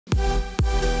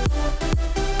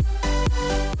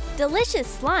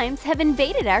Delicious slimes have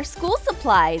invaded our school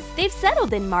supplies. They've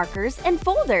settled in markers and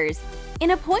folders,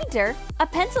 in a pointer, a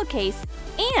pencil case,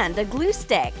 and a glue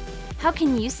stick. How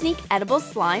can you sneak edible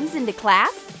slimes into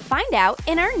class? Find out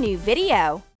in our new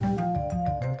video.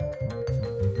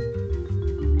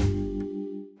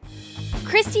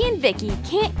 Christy and Vicky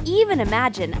can't even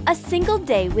imagine a single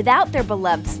day without their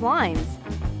beloved slimes.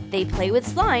 They play with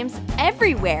slimes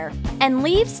everywhere and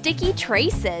leave sticky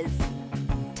traces.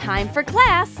 Time for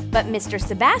class, but Mr.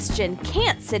 Sebastian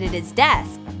can't sit at his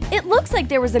desk. It looks like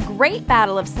there was a great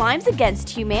battle of slimes against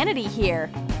humanity here.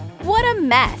 What a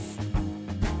mess!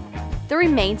 The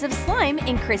remains of slime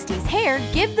in Christy's hair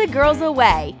give the girls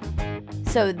away.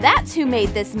 So that's who made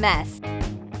this mess.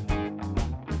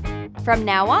 From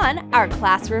now on, our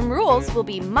classroom rules will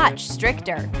be much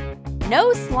stricter.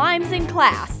 No slimes in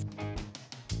class.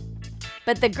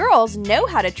 But the girls know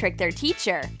how to trick their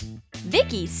teacher.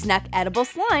 Vicky snuck edible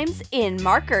slimes in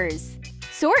markers.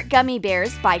 Sort gummy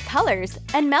bears by colors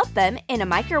and melt them in a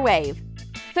microwave.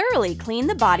 Thoroughly clean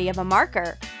the body of a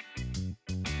marker.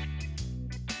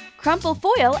 Crumple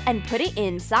foil and put it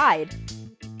inside.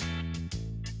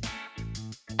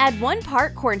 Add 1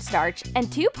 part cornstarch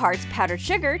and 2 parts powdered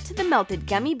sugar to the melted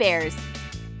gummy bears.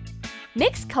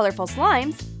 Mix colorful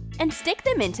slimes and stick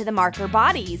them into the marker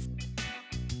bodies.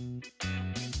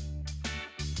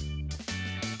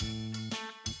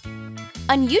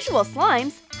 Unusual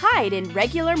slimes hide in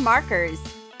regular markers.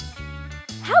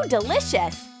 How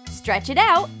delicious! Stretch it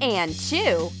out and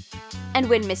chew. And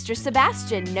when Mr.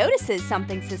 Sebastian notices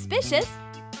something suspicious,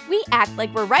 we act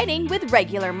like we're writing with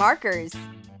regular markers.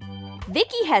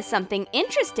 Vicky has something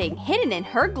interesting hidden in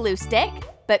her glue stick,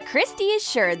 but Christy is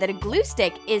sure that a glue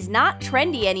stick is not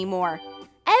trendy anymore.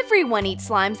 Everyone eats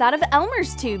slimes out of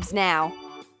Elmer's tubes now.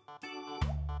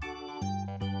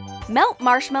 Melt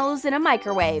marshmallows in a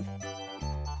microwave.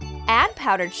 Add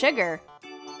powdered sugar.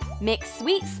 Mix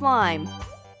sweet slime.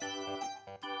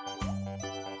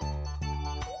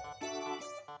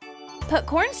 Put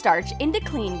cornstarch into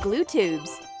clean glue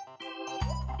tubes.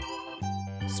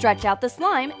 Stretch out the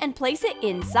slime and place it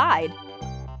inside.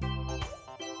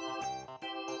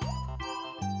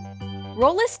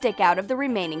 Roll a stick out of the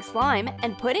remaining slime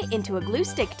and put it into a glue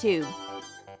stick tube.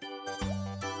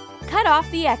 Cut off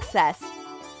the excess.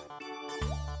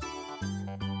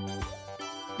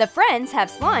 The friends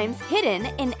have slimes hidden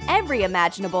in every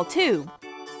imaginable tube.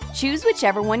 Choose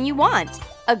whichever one you want,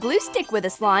 a glue stick with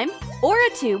a slime or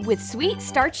a tube with sweet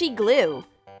starchy glue.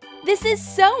 This is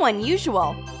so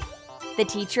unusual. The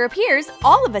teacher appears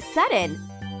all of a sudden,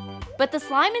 but the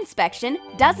slime inspection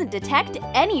doesn't detect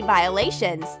any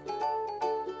violations.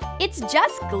 It's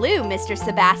just glue, Mr.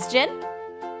 Sebastian.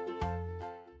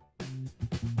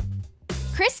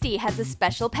 Christy has a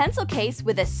special pencil case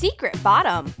with a secret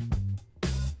bottom.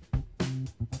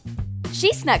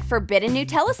 She snuck forbidden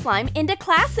Nutella slime into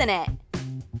class in it.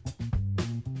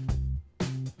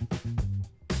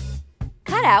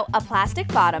 Cut out a plastic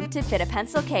bottom to fit a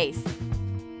pencil case.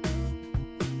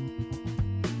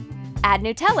 Add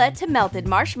Nutella to melted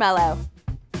marshmallow.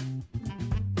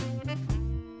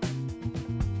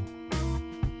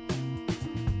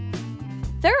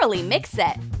 Thoroughly mix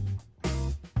it.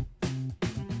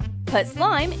 Put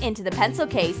slime into the pencil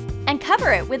case and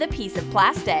cover it with a piece of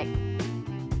plastic.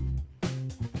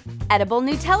 Edible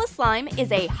Nutella slime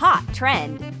is a hot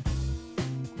trend.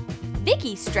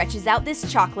 Vicky stretches out this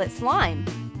chocolate slime.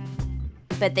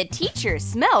 But the teacher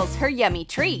smells her yummy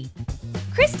treat.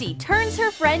 Christy turns her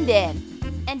friend in,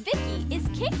 and Vicky is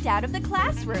kicked out of the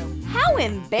classroom. How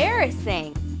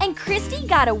embarrassing! And Christy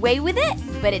got away with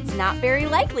it, but it's not very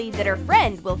likely that her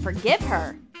friend will forgive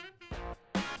her.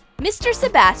 Mr.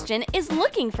 Sebastian is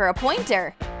looking for a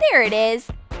pointer. There it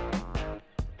is!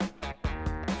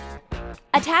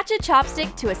 Attach a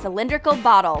chopstick to a cylindrical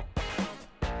bottle.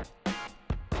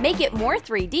 Make it more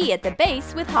 3D at the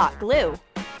base with hot glue.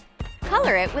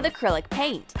 Color it with acrylic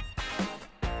paint.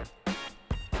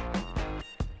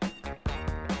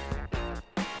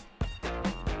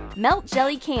 Melt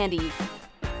jelly candies.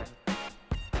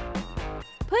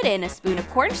 Put in a spoon of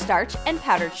cornstarch and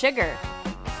powdered sugar.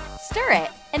 Stir it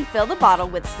and fill the bottle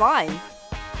with slime.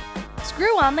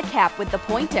 Screw on the cap with the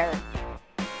pointer.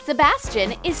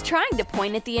 Sebastian is trying to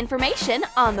point at the information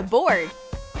on the board,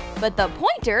 but the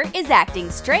pointer is acting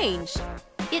strange.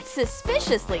 It's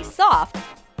suspiciously soft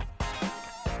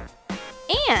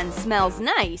and smells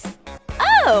nice.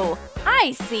 Oh,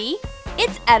 I see.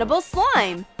 It's edible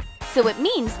slime. So it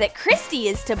means that Christy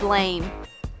is to blame.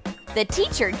 The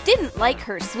teacher didn't like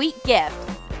her sweet gift.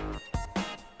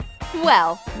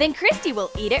 Well, then Christy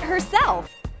will eat it herself.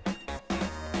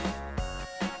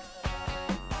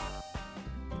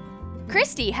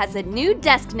 Christy has a new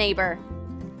desk neighbor.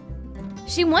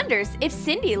 She wonders if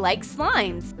Cindy likes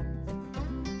slimes.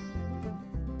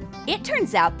 It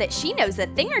turns out that she knows a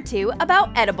thing or two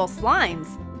about edible slimes.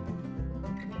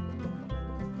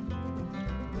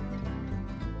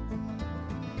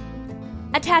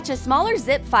 Attach a smaller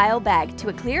zip file bag to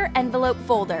a clear envelope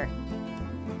folder.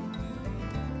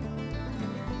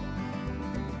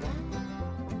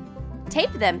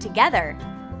 Tape them together.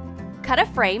 Cut a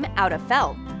frame out of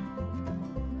felt.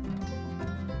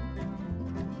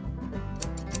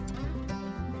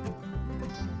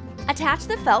 Attach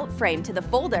the felt frame to the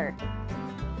folder.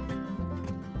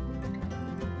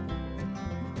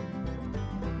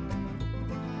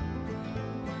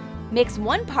 Mix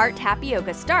 1 part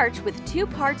tapioca starch with 2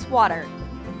 parts water.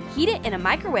 Heat it in a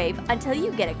microwave until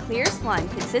you get a clear slime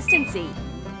consistency.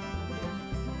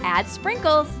 Add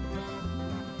sprinkles.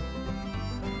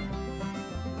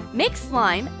 Mix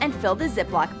slime and fill the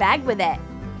Ziploc bag with it.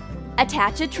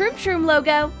 Attach a Troom Troom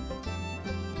logo.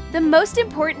 The most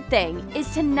important thing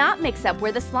is to not mix up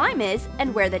where the slime is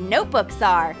and where the notebooks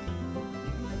are.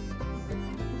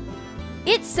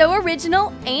 It's so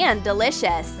original and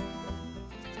delicious.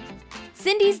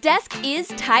 Cindy's desk is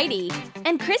tidy,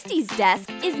 and Christy's desk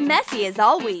is messy as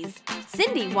always.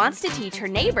 Cindy wants to teach her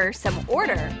neighbor some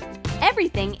order.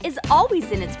 Everything is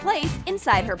always in its place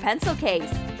inside her pencil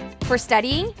case, for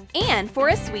studying and for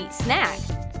a sweet snack.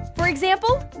 For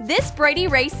example, this bright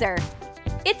eraser.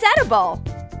 It's edible.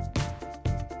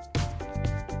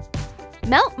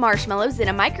 Melt marshmallows in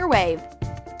a microwave.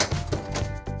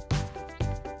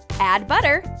 Add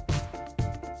butter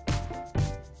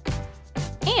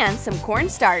and some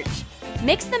cornstarch.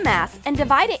 Mix the mass and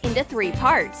divide it into 3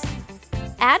 parts.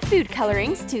 Add food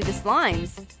colorings to the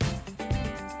slimes.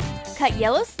 Cut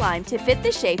yellow slime to fit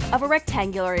the shape of a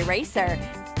rectangular eraser.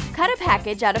 Cut a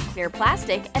package out of clear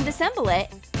plastic and assemble it.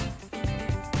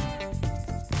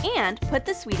 And put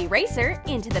the sweet eraser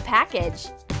into the package.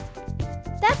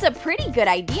 That's a pretty good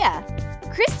idea.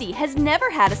 Christy has never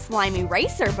had a slime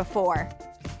eraser before.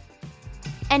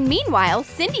 And meanwhile,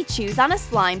 Cindy chews on a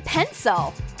slime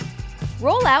pencil.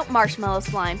 Roll out marshmallow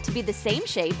slime to be the same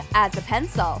shape as a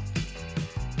pencil.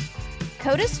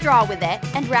 Coat a straw with it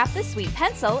and wrap the sweet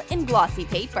pencil in glossy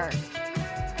paper.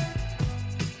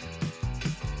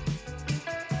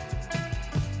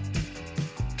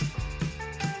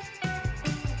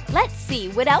 Let's see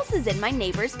what else is in my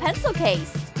neighbor's pencil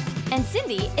case. And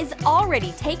Cindy is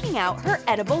already taking out her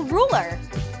edible ruler.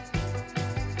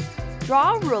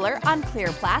 Draw a ruler on clear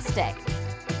plastic.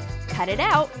 Cut it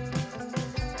out.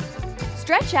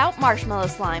 Stretch out marshmallow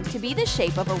slime to be the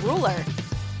shape of a ruler.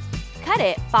 Cut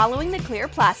it following the clear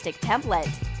plastic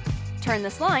template. Turn the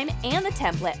slime and the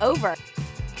template over,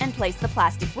 and place the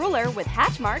plastic ruler with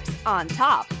hatch marks on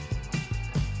top.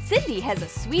 Cindy has a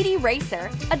sweet eraser,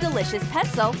 a delicious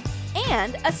pencil,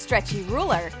 and a stretchy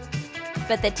ruler.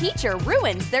 But the teacher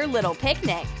ruins their little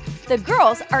picnic. The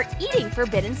girls are eating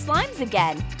forbidden slimes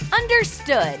again.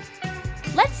 Understood.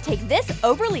 Let's take this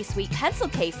overly sweet pencil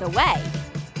case away.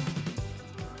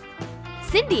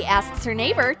 Cindy asks her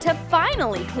neighbor to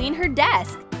finally clean her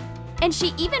desk. And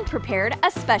she even prepared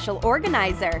a special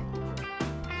organizer.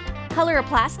 Color a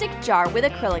plastic jar with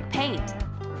acrylic paint.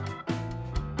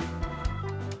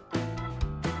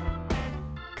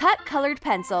 Cut colored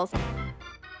pencils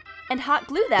and hot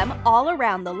glue them all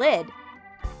around the lid.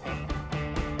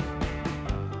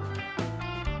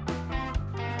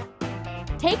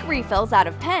 Take refills out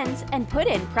of pens and put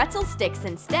in pretzel sticks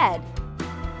instead.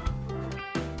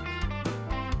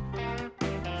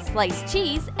 Slice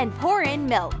cheese and pour in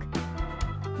milk.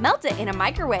 Melt it in a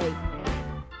microwave.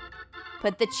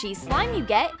 Put the cheese slime you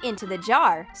get into the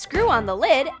jar. Screw on the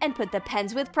lid and put the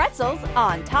pens with pretzels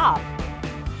on top.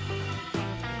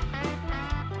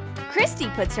 Christy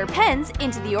puts her pens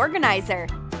into the organizer.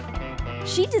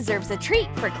 She deserves a treat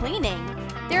for cleaning.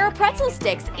 There are pretzel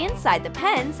sticks inside the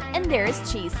pens, and there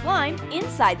is cheese slime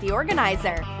inside the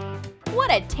organizer. What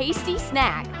a tasty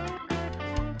snack!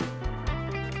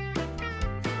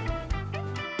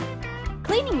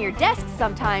 Cleaning your desk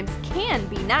sometimes can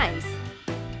be nice.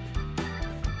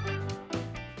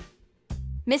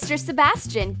 Mr.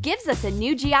 Sebastian gives us a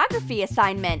new geography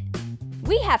assignment.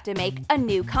 We have to make a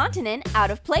new continent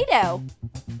out of Play-Doh.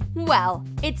 Well,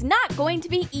 it's not going to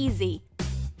be easy.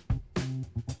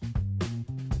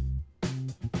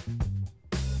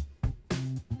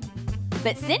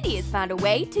 But Cindy has found a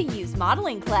way to use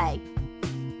modeling clay.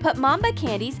 Put Mamba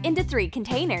candies into 3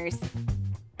 containers.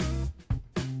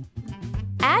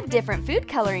 Add different food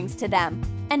colorings to them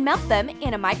and melt them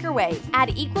in a microwave.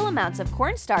 Add equal amounts of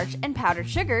cornstarch and powdered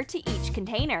sugar to each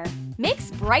container. Mix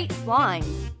bright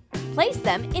slimes. Place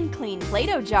them in clean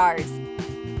Play-Doh jars.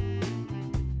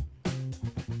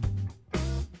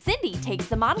 Cindy takes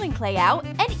the modeling clay out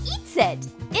and eats it!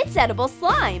 It's edible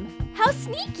slime! How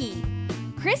sneaky!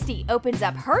 Christy opens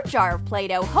up her jar of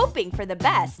Play-Doh hoping for the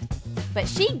best, but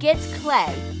she gets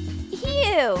clay.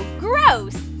 Ew!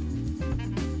 Gross!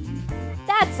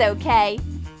 That's okay.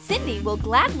 Cindy will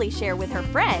gladly share with her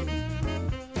friend.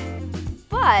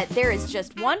 But there is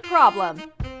just one problem.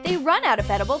 They run out of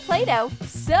edible Play-Doh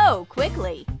so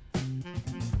quickly.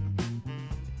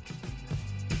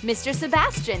 Mr.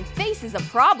 Sebastian faces a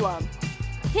problem.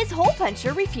 His hole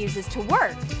puncher refuses to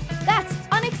work. That's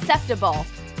unacceptable.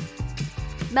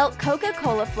 Melt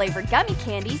Coca-Cola flavored gummy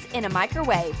candies in a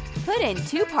microwave. Put in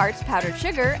 2 parts powdered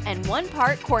sugar and 1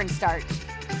 part cornstarch.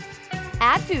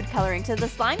 Add food coloring to the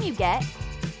slime you get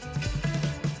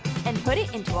and put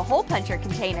it into a hole puncher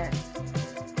container.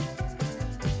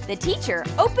 The teacher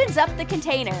opens up the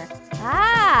container.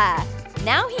 Ah!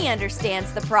 Now he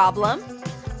understands the problem.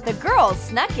 The girls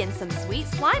snuck in some sweet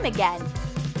slime again.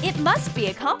 It must be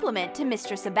a compliment to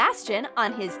Mr. Sebastian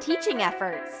on his teaching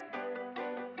efforts.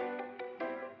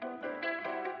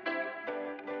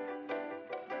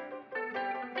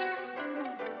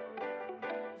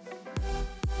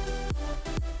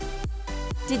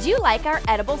 Did you like our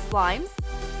edible slimes?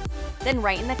 Then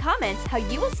write in the comments how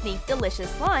you will sneak delicious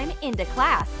slime into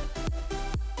class.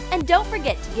 And don't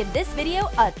forget to give this video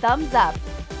a thumbs up.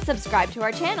 Subscribe to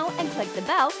our channel and click the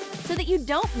bell so that you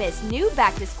don't miss new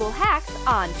back-to-school hacks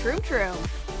on Troom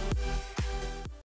Troom.